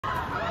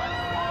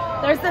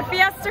There's the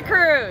Fiesta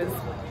Cruise.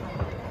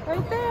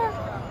 Right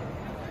there.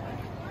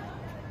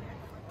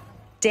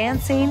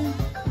 Dancing,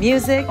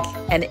 music,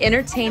 and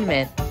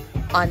entertainment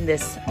on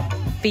this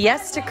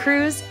Fiesta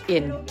Cruise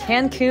in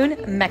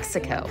Cancun,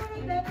 Mexico.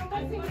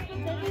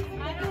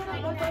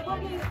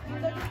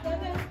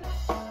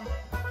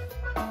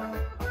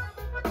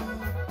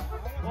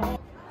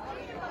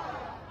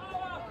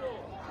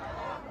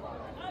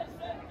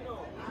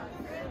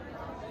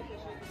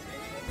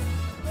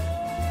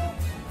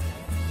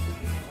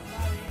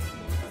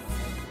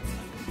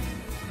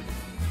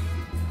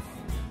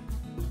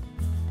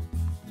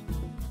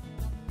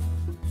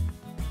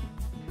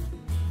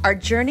 Our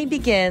journey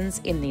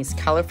begins in these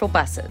colorful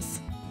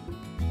buses.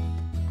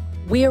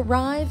 We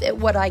arrive at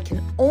what I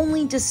can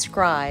only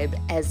describe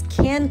as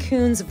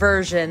Cancun's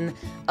version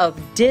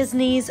of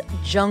Disney's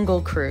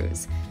Jungle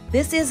Cruise.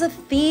 This is a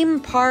theme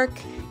park.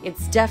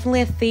 It's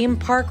definitely a theme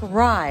park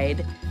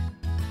ride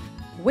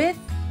with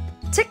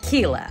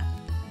Tequila.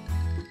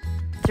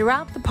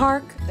 Throughout the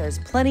park, there's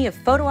plenty of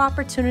photo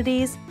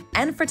opportunities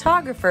and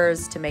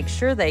photographers to make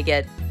sure they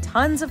get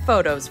tons of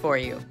photos for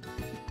you.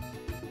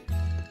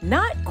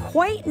 Not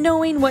quite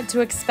knowing what to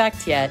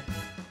expect yet,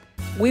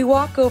 we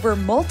walk over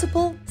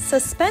multiple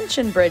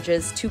suspension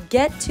bridges to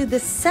get to the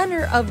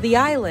center of the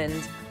island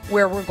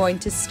where we're going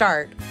to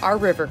start our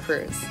river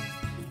cruise.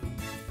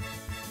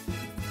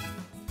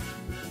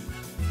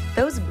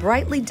 Those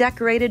brightly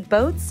decorated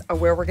boats are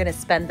where we're going to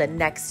spend the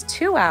next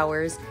 2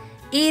 hours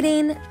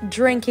eating,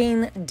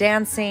 drinking,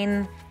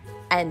 dancing,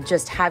 and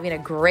just having a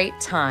great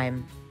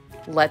time.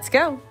 Let's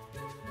go!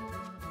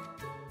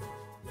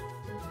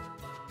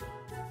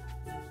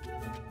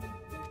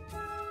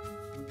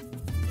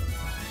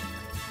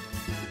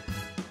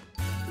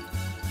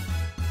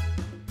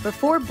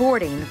 Before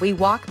boarding, we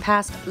walk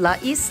past La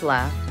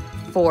Isla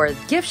for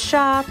gift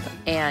shop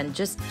and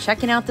just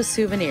checking out the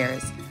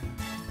souvenirs.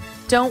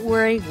 Don't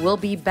worry, we'll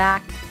be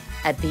back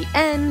at the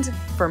end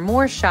for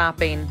more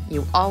shopping.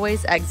 You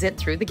always exit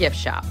through the gift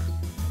shop.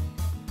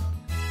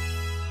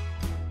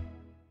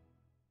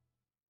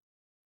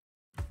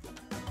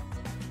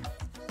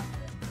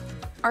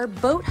 Our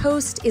boat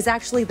host is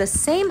actually the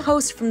same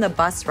host from the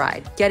bus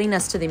ride, getting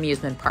us to the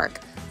amusement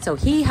park. So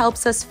he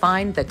helps us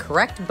find the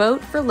correct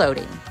boat for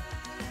loading.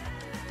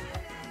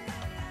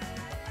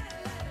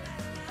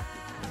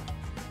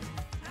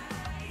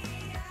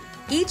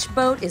 Each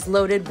boat is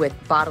loaded with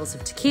bottles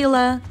of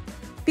tequila,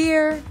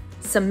 beer,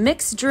 some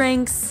mixed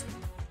drinks,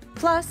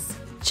 plus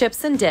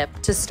chips and dip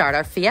to start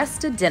our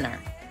fiesta dinner.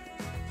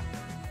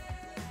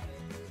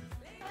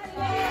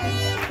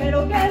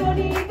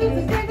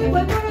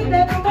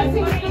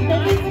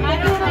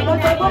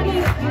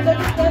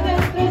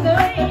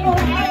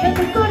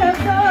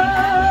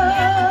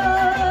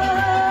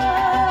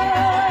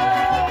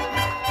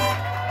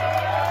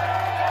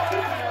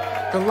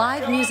 The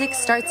live music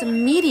starts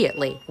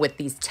immediately with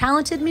these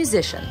talented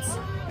musicians.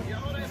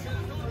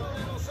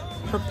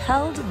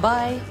 Propelled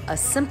by a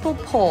simple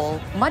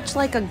pole, much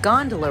like a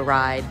gondola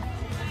ride,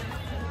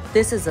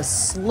 this is a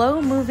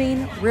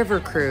slow-moving river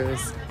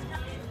cruise.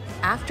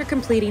 After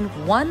completing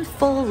one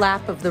full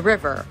lap of the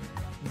river,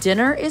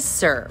 dinner is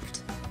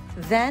served.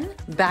 Then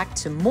back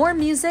to more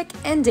music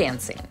and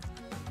dancing.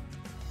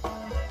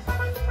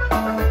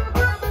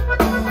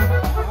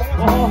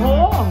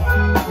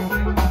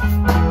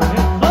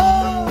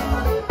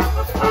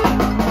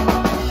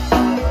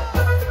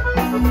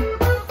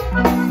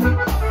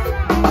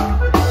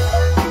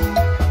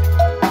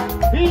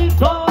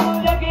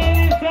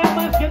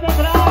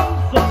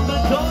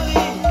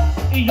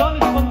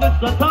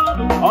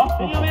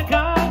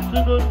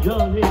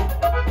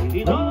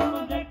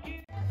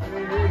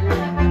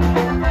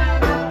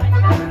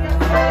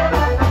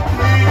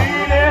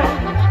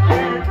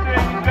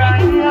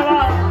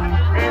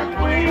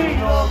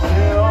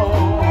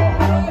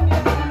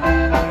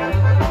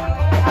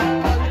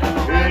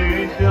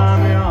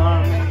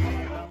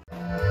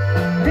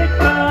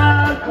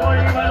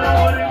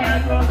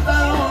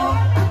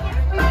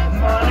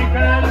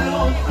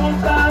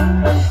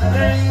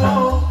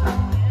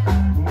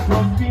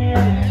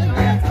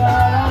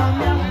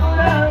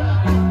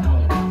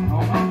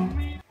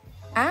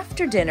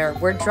 After dinner,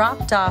 we're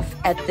dropped off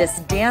at this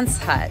dance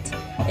hut.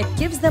 It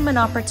gives them an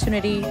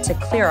opportunity to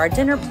clear our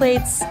dinner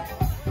plates,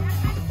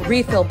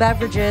 refill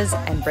beverages,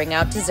 and bring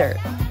out dessert.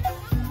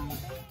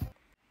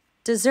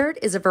 Dessert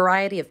is a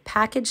variety of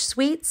packaged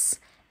sweets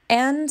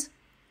and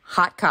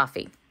hot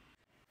coffee.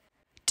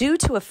 Due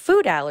to a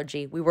food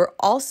allergy, we were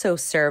also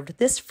served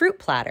this fruit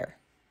platter.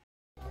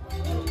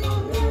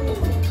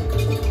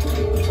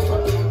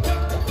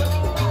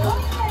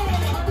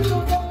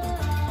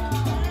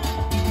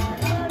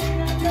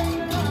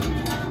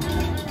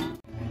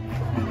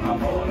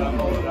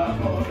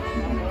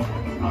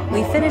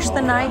 We finished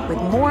the night with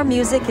more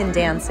music and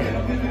dancing.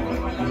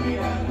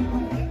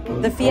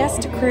 The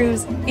Fiesta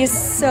Cruise is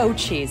so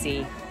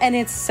cheesy, and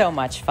it's so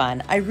much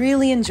fun. I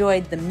really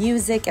enjoyed the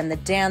music and the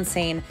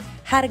dancing,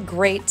 had a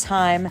great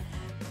time.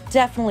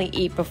 Definitely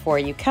eat before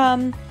you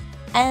come.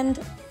 And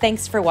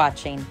Thanks for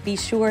watching. Be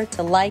sure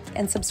to like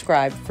and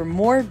subscribe for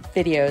more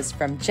videos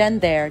from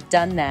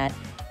JenThereDoneThat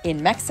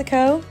in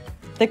Mexico,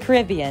 the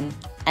Caribbean,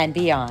 and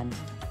beyond.